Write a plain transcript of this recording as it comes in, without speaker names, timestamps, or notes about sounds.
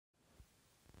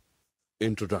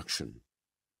Introduction.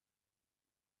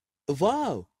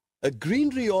 Wow, a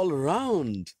greenery all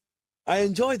around. I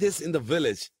enjoy this in the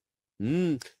village.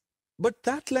 Hmm, but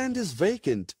that land is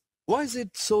vacant. Why is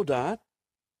it so that?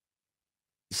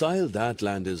 Soil that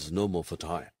land is no more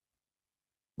fertile.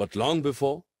 But long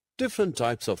before, different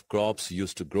types of crops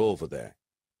used to grow over there.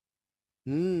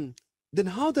 Then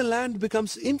how the land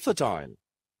becomes infertile?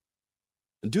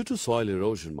 Due to soil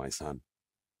erosion, my son.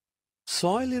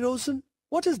 Soil erosion?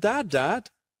 What is that, Dad?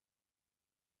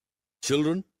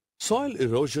 Children, soil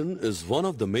erosion is one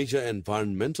of the major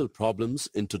environmental problems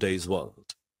in today's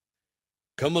world.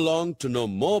 Come along to know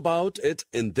more about it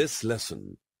in this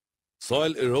lesson.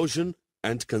 Soil erosion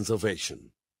and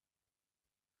conservation.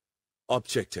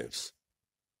 Objectives.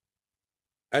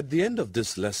 At the end of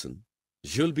this lesson,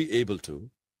 you'll be able to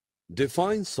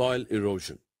define soil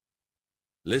erosion,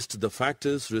 list the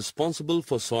factors responsible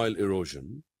for soil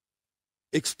erosion,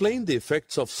 explain the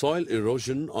effects of soil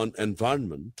erosion on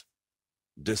environment,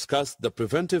 discuss the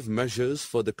preventive measures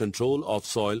for the control of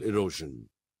soil erosion.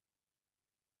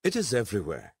 It is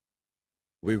everywhere.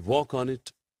 We walk on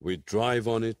it, we drive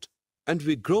on it, and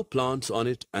we grow plants on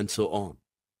it and so on.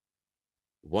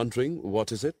 Wondering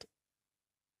what is it?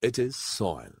 It is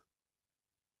soil.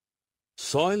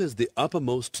 Soil is the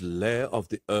uppermost layer of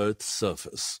the earth's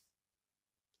surface.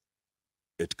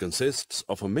 It consists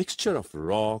of a mixture of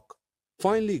rock,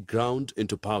 finely ground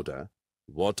into powder,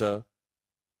 water,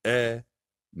 air,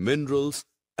 minerals,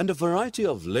 and a variety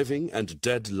of living and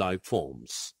dead life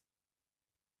forms.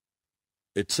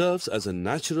 It serves as a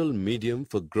natural medium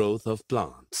for growth of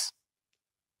plants.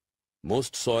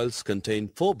 Most soils contain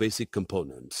 4 basic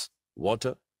components: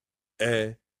 water,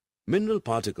 air, mineral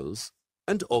particles,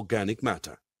 and organic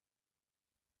matter.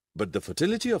 But the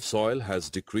fertility of soil has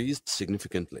decreased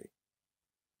significantly.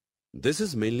 This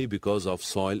is mainly because of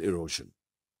soil erosion.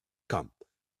 Come,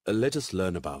 let us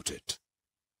learn about it.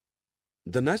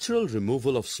 The natural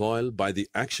removal of soil by the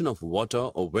action of water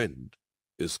or wind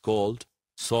is called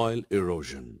soil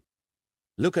erosion.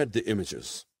 Look at the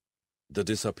images. The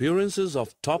disappearances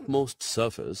of topmost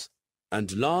surface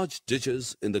and large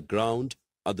ditches in the ground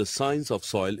are the signs of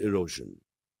soil erosion.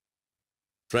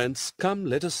 Friends, come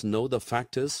let us know the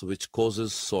factors which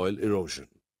causes soil erosion.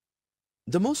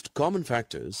 The most common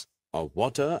factors are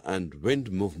water and wind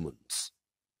movements.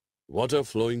 Water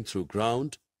flowing through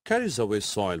ground carries away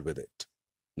soil with it.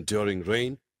 During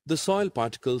rain, the soil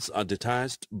particles are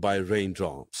detached by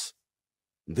raindrops.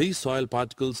 These soil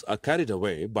particles are carried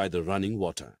away by the running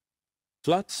water.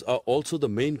 Floods are also the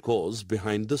main cause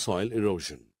behind the soil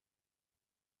erosion.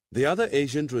 The other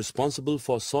agent responsible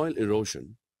for soil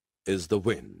erosion is the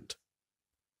wind.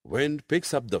 Wind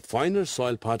picks up the finer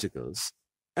soil particles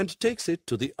and takes it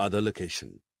to the other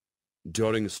location.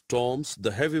 During storms,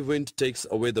 the heavy wind takes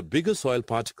away the bigger soil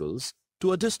particles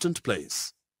to a distant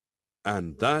place,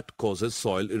 and that causes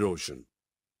soil erosion.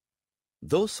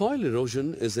 Though soil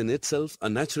erosion is in itself a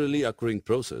naturally occurring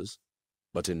process,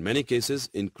 but in many cases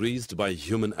increased by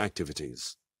human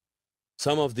activities.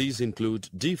 Some of these include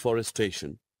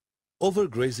deforestation,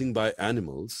 overgrazing by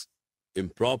animals,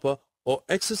 improper or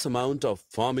excess amount of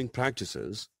farming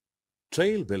practices,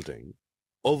 trail building,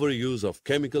 overuse of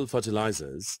chemical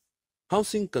fertilizers,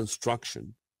 housing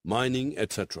construction, mining,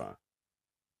 etc.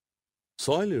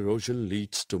 Soil erosion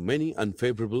leads to many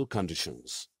unfavorable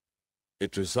conditions.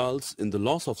 It results in the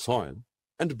loss of soil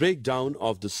and breakdown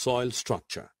of the soil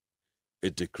structure.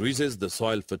 It decreases the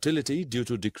soil fertility due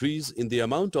to decrease in the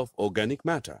amount of organic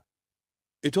matter.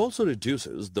 It also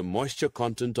reduces the moisture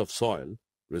content of soil,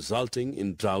 resulting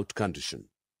in drought condition.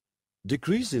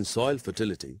 Decrease in soil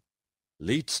fertility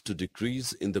leads to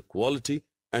decrease in the quality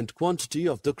and quantity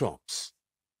of the crops.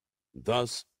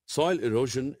 Thus, soil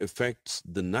erosion affects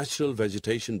the natural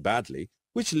vegetation badly,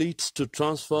 which leads to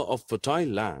transfer of fertile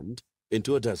land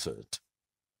into a desert.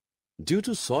 Due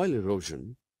to soil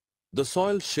erosion, the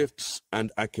soil shifts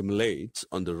and accumulates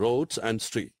on the roads and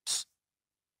streets.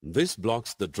 This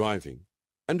blocks the driving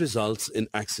and results in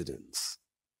accidents.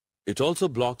 It also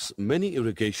blocks many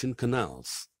irrigation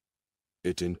canals.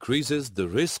 It increases the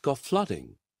risk of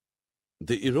flooding.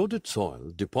 The eroded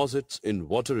soil deposits in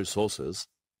water resources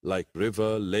like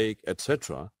river, lake,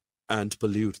 etc. and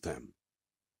pollute them.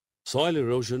 Soil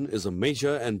erosion is a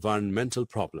major environmental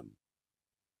problem.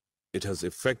 It has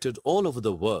affected all over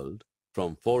the world,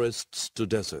 from forests to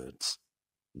deserts.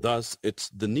 Thus, it's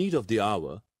the need of the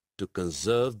hour to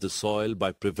conserve the soil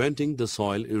by preventing the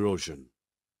soil erosion.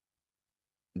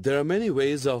 There are many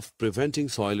ways of preventing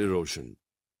soil erosion.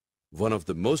 One of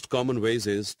the most common ways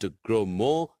is to grow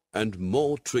more and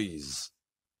more trees.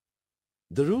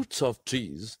 The roots of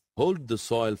trees hold the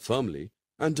soil firmly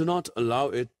and do not allow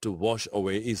it to wash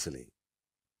away easily.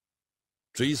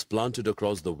 Trees planted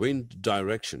across the wind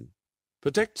direction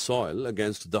protect soil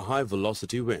against the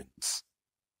high-velocity winds.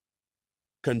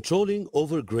 Controlling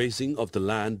overgrazing of the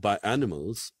land by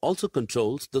animals also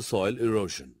controls the soil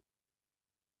erosion.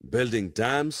 Building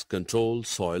dams control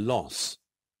soil loss.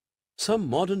 Some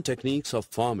modern techniques of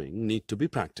farming need to be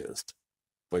practiced.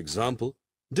 For example,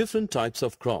 different types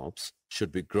of crops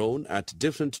should be grown at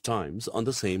different times on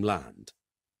the same land.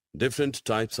 Different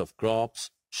types of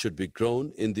crops should be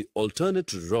grown in the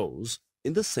alternate rows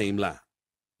in the same land.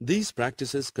 These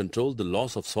practices control the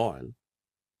loss of soil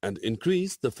and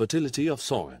increase the fertility of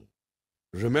soil.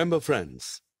 Remember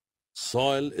friends,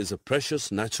 soil is a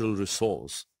precious natural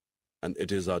resource and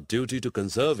it is our duty to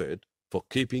conserve it for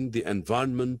keeping the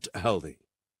environment healthy.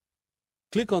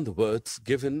 Click on the words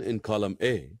given in column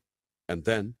A and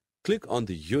then click on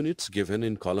the units given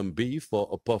in column B for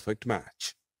a perfect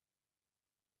match.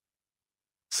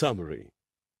 Summary.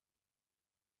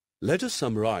 Let us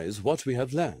summarize what we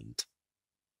have learned.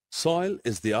 Soil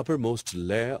is the uppermost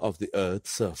layer of the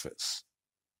Earth's surface.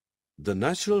 The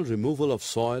natural removal of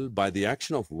soil by the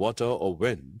action of water or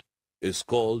wind is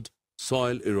called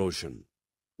soil erosion.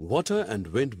 Water and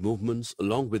wind movements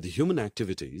along with human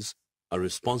activities are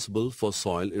responsible for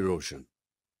soil erosion.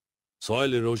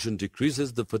 Soil erosion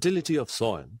decreases the fertility of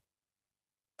soil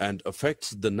and affects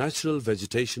the natural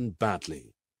vegetation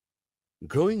badly.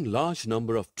 Growing large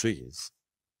number of trees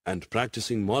and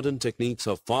practicing modern techniques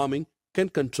of farming can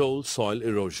control soil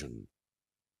erosion.